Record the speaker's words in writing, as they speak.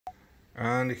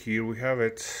And here we have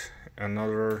it,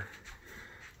 another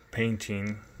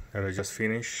painting that I just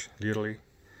finished. Literally,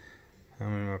 I'm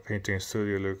in my painting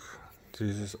studio. Look,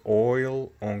 this is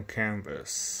oil on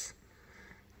canvas.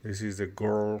 This is the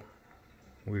girl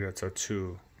with a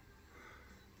tattoo.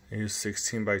 It's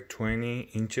 16 by 20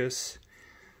 inches,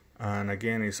 and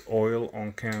again it's oil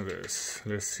on canvas.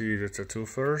 Let's see the tattoo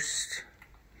first.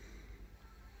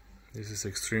 This is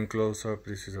extreme close-up.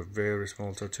 This is a very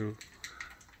small tattoo.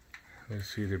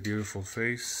 Let's see the beautiful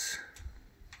face.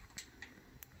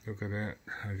 Look at that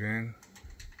again.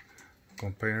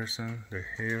 Comparison, the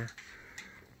hair,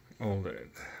 all that.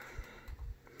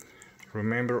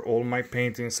 Remember, all my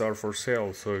paintings are for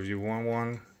sale, so if you want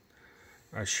one,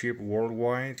 I ship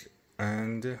worldwide,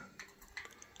 and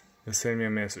send me a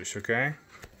message, okay?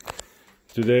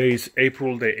 Today is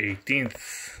April the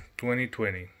 18th,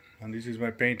 2020, and this is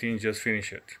my painting, just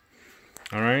finished it.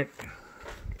 Alright?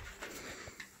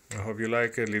 I hope you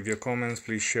like it. Leave your comments.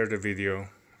 Please share the video.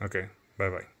 Okay,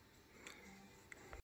 bye-bye.